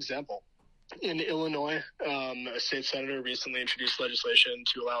first example. In Illinois, a state senator recently introduced legislation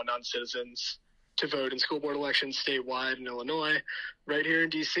to allow non-citizens to vote in school board elections statewide in Illinois. Right here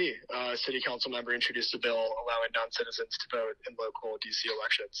in D.C., a city council member introduced a bill allowing non-citizens to vote in local D.C.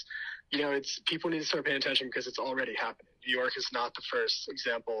 elections. People need to start paying attention because it's already happening. New York is not the first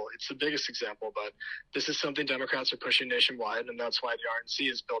example. It's the biggest example, but this is something Democrats are pushing nationwide, and that's why the RNC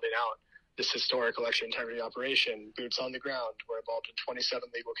is building out this historic election integrity operation, boots on the ground. We're involved in 27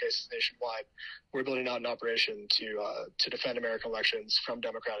 legal cases nationwide. We're building out an operation to defend American elections from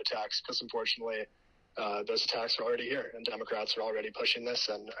Democrat attacks, because unfortunately, those attacks are already here, and Democrats are already pushing this.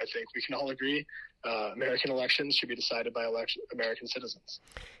 And I think we can all agree American elections should be decided by American citizens.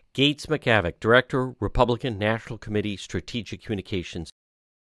 Gates McAvick, Director, Republican National Committee, Strategic Communications.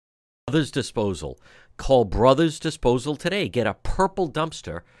 Brothers Disposal. Call Brothers Disposal today. Get a purple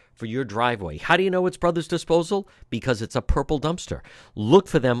dumpster for your driveway. How do you know it's Brothers Disposal? Because it's a purple dumpster. Look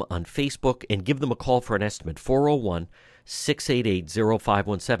for them on Facebook and give them a call for an estimate.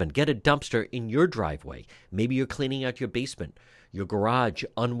 401-688-0517. Get a dumpster in your driveway. Maybe you're cleaning out your basement, your garage,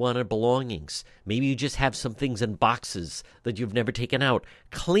 unwanted belongings. Maybe you just have some things in boxes that you've never taken out.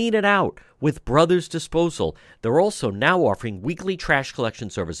 Clean it out with Brothers Disposal. They're also now offering weekly trash collection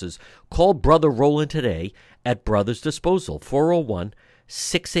services. Call Brother Roland today at Brothers Disposal,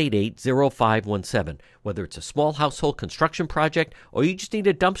 401-688-0517. Whether it's a small household construction project or you just need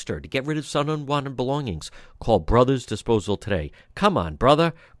a dumpster to get rid of some unwanted belongings, call Brothers Disposal today. Come on,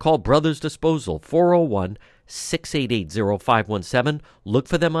 brother. Call Brothers Disposal, 401-688-0517. Look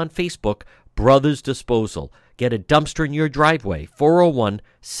for them on Facebook, Brothers Disposal. Get a dumpster in your driveway,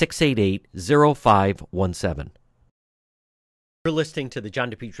 401-688-0517. You're listening to the John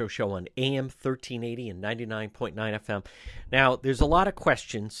DePetro Show on AM 1380 and 99.9 FM. Now, there's a lot of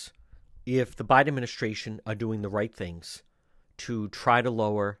questions if the Biden administration are doing the right things to try to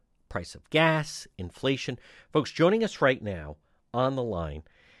lower price of gas, inflation. Folks, joining us right now on the line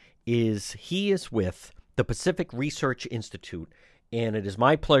is with the Pacific Research Institute, and it is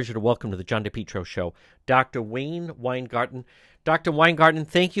my pleasure to welcome to the John DePetro Show Dr. Wayne Weingarten. Dr. Weingarten,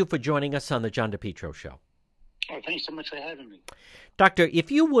 thank you for joining us on the John DePetro Show. Oh, thanks so much for having me. Doctor,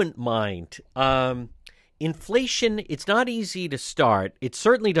 if you wouldn't mind, inflation, it's not easy to start. It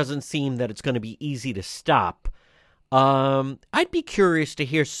certainly doesn't seem that it's going to be easy to stop. I'd be curious to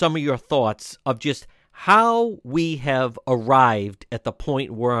hear some of your thoughts of just how we have arrived at the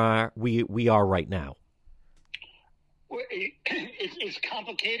point where we are right now. Well, it's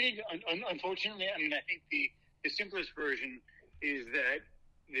complicated, unfortunately. I mean, I think the simplest version is that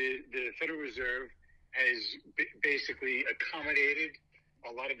the Federal Reserve has basically accommodated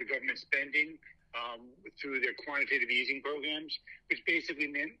a lot of the government spending through their quantitative easing programs, which basically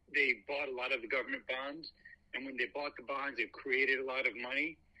meant they bought a lot of the government bonds. And when they bought the bonds, they created a lot of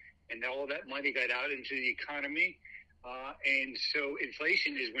money. And all that money got out into the economy. And so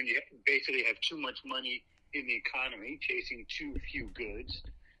inflation is when you basically have too much money in the economy, chasing too few goods.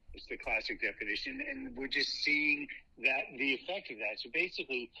 It's the classic definition. And we're just seeing the effect of that. So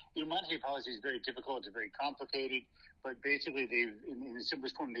basically, monetary policy is very difficult. It's very complicated. But basically, in the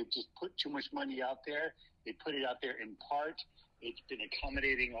simplest form, they've just put too much money out there. They put it out there in part. It's been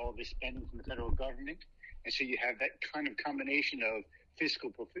accommodating all this spending from the federal government. And so you have that kind of combination of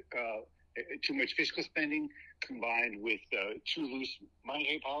too much fiscal spending combined with too loose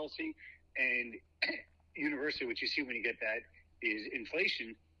monetary policy. And universally, what you see when you get that is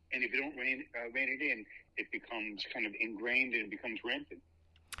inflation. And if you don't rein it in, it becomes kind of ingrained and it becomes rampant.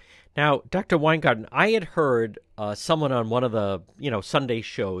 Now, Dr. Weingarten, I had heard someone on one of the Sunday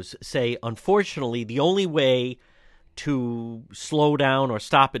shows say, unfortunately, the only way to slow down or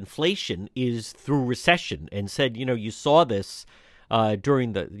stop inflation is through recession, and said, you saw this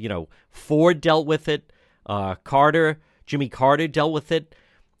during the, Ford dealt with it, Jimmy Carter dealt with it.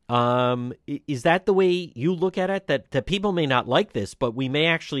 Is that the way you look at it? That people may not like this, but we may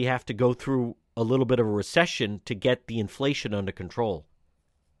actually have to go through a little bit of a recession to get the inflation under control?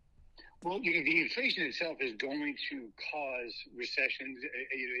 Well, the inflation itself is going to cause recessions.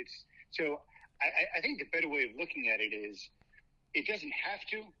 I think the better way of looking at it is it doesn't have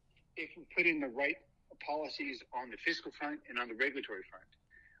to if we put in the right policies on the fiscal front and on the regulatory front,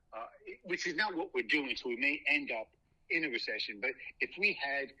 which is not what we're doing. So we may end up in a recession. But if we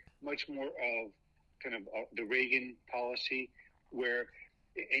had much more of kind of the Reagan policy where,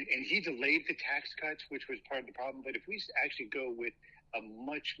 and he delayed the tax cuts, which was part of the problem. But if we actually go with a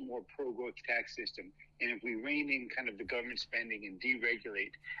much more pro-growth tax system, and if we rein in kind of the government spending and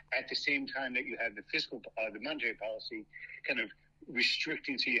deregulate at the same time that you have the the monetary policy kind of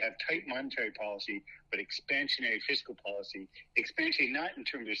restricting, so you have tight monetary policy, but expansionary fiscal policy, expansionary not in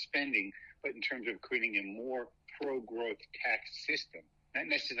terms of spending, but in terms of creating a more pro-growth tax system, not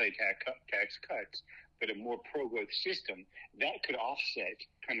necessarily tax cuts, but a more pro-growth system that could offset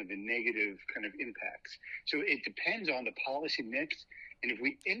kind of the negative kind of impacts. So it depends on the policy mix. And if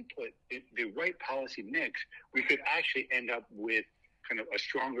we input the right policy mix, we could actually end up with kind of a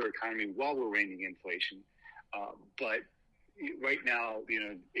stronger economy while we're reining inflation. But right now,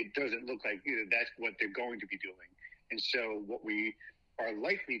 it doesn't look like that's what they're going to be doing. And so what we are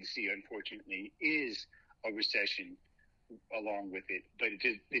likely to see, unfortunately, is a recession along with it, but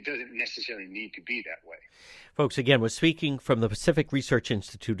it doesn't necessarily need to be that way. Folks, again, we're speaking from the Pacific Research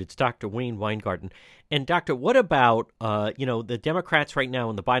Institute. It's Dr. Wayne Weingarten. And Doctor, what about, the Democrats right now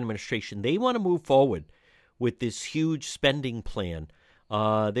in the Biden administration, they want to move forward with this huge spending plan.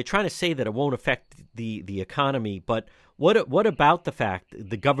 They're trying to say that it won't affect the economy, but what about the fact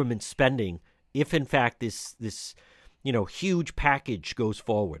the government spending, if in fact this huge package goes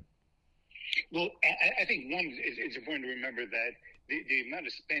forward? Well, I think it's important to remember that the amount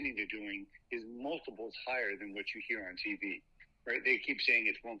of spending they're doing is multiples higher than what you hear on TV, right? They keep saying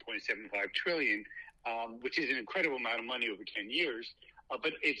it's $1.75 trillion, which is an incredible amount of money over 10 years,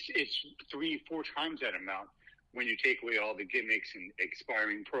 but it's 3-4 times that amount when you take away all the gimmicks and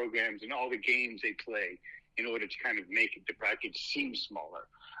expiring programs and all the games they play in order to kind of make the package seem smaller.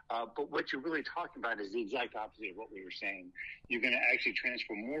 But what you're really talking about is the exact opposite of what we were saying. You're going to actually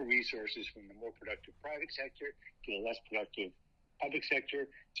transfer more resources from the more productive private sector to the less productive public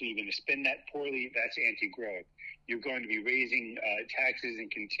sector. So you're going to spend that poorly. That's anti-growth. You're going to be raising taxes and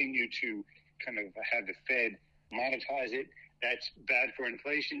continue to kind of have the Fed monetize it. That's bad for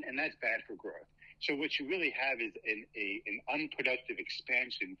inflation, and that's bad for growth. So what you really have is an unproductive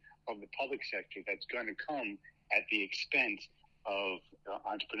expansion of the public sector that's going to come at the expense of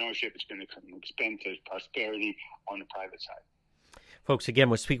entrepreneurship. It's going to come at the expense of prosperity on the private side. Folks, again,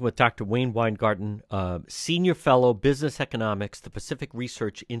 we're speaking with Dr. Wayne Weingarten, Senior Fellow, Business Economics, the Pacific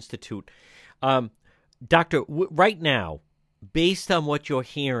Research Institute. Doctor, right now, based on what you're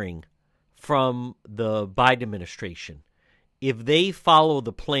hearing from the Biden administration, if they follow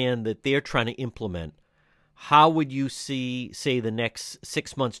the plan that they're trying to implement, how would you say, the next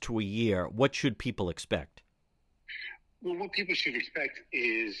 6 months to a year? What should people expect? Well, what people should expect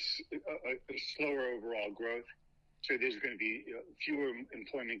is a slower overall growth. So there's going to be fewer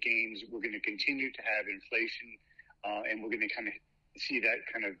employment gains. We're going to continue to have inflation, and we're going to kind of see that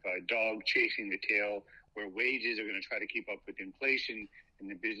kind of dog chasing the tail where wages are going to try to keep up with inflation, and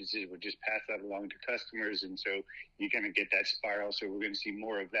the businesses will just pass that along to customers. And so you're going to get that spiral. So we're going to see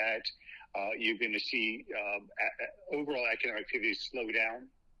more of that. You're going to see overall economic activity slow down.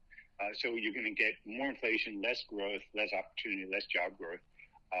 So you're going to get more inflation, less growth, less opportunity, less job growth.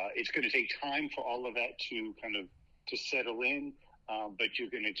 It's going to take time for all of that to kind of to settle in, but you're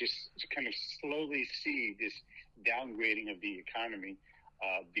going to just kind of slowly see this downgrading of the economy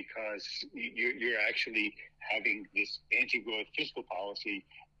because you're actually having this anti-growth fiscal policy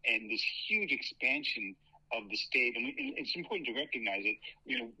and this huge expansion of the state. And it's important to recognize it.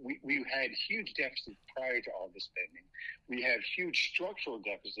 You know, we had huge deficits prior to all this spending. We have huge structural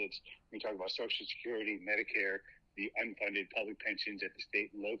deficits. We talk about Social Security, Medicare, the unfunded public pensions at the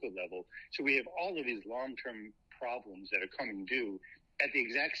state and local level. So we have all of these long-term problems that are coming due. At the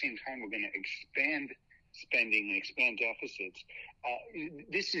exact same time, we're going to expand spending and expand deficits.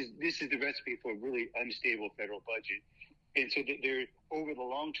 This is the recipe for a really unstable federal budget. And so that there, over the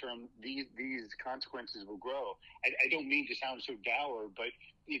long term, these consequences will grow. I don't mean to sound so dour, but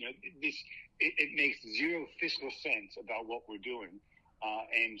you know, it makes zero fiscal sense about what we're doing,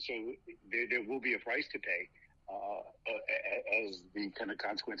 and so there will be a price to pay as the kind of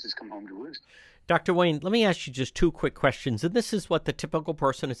consequences come home to roost. Dr. Wayne, let me ask you just two quick questions, and this is what the typical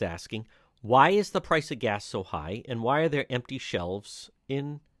person is asking: why is the price of gas so high, and why are there empty shelves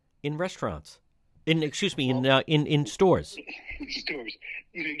in restaurants? In stores. In stores.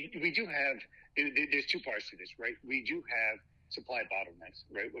 You know, we do have, there's two parts to this, right? We do have supply bottlenecks,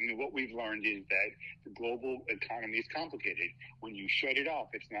 right? I mean, what we've learned is that the global economy is complicated. When you shut it off,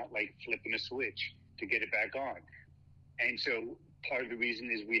 it's not like flipping a switch to get it back on. And so part of the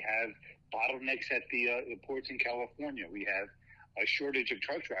reason is we have bottlenecks at the ports in California. We have a shortage of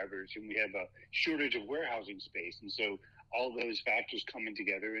truck drivers, and we have a shortage of warehousing space. And so all those factors coming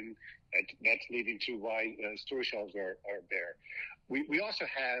together, and that's leading to why store shelves are bare. We also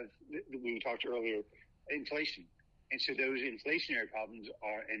have, we talked earlier, inflation. And so those inflationary problems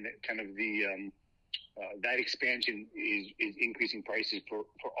are, and kind of the that expansion is increasing prices for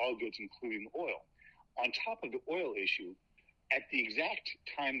all goods, including oil. On top of the oil issue, at the exact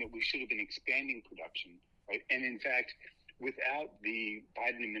time that we should have been expanding production, right? And in fact, without the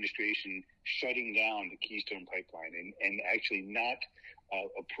Biden administration shutting down the Keystone Pipeline and actually not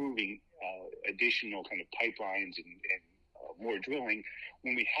approving additional kind of pipelines and more drilling,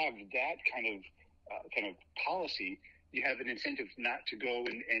 when we have that kind of policy, you have an incentive not to go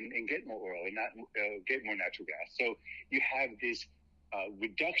and get more oil and not get more natural gas. So you have this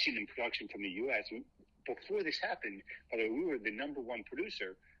reduction in production from the U.S. Before this happened, by the way, we were the number one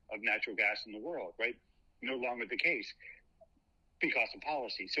producer of natural gas in the world, right? No longer the case because of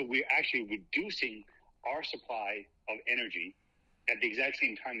policy. So we're actually reducing our supply of energy at the exact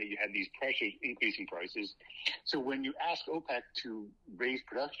same time that you had these pressures increasing prices. So when you ask OPEC to raise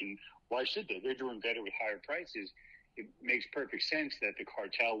production, why should they? They're doing better with higher prices. It makes perfect sense that the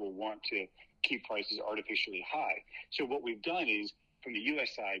cartel will want to keep prices artificially high. So what we've done is, from the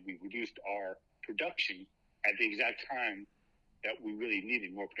U.S. side, we've reduced our production at the exact time that we really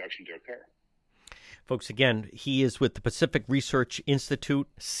needed more production to occur. Folks, again, he is with the Pacific Research Institute,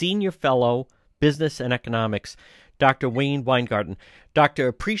 Senior Fellow, Business and Economics, Dr. Wayne Weingarten. Doctor,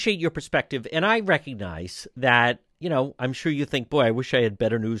 appreciate your perspective, and I recognize that, you know, I'm sure you think, boy, I wish I had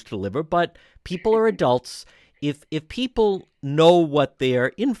better news to deliver, but people are adults. If people know what they're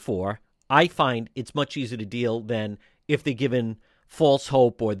in for, I find it's much easier to deal than if they're given false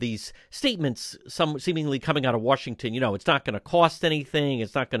hope or these statements seemingly coming out of Washington. You know, it's not going to cost anything.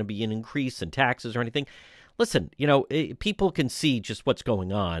 It's not going to be an increase in taxes or anything. Listen, you know, people can see just what's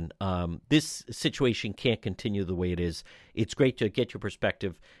going on. This situation can't continue the way it is. It's great to get your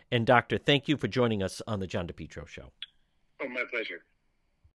perspective. And, Doctor, thank you for joining us on the John DePetro Show. Oh, my pleasure.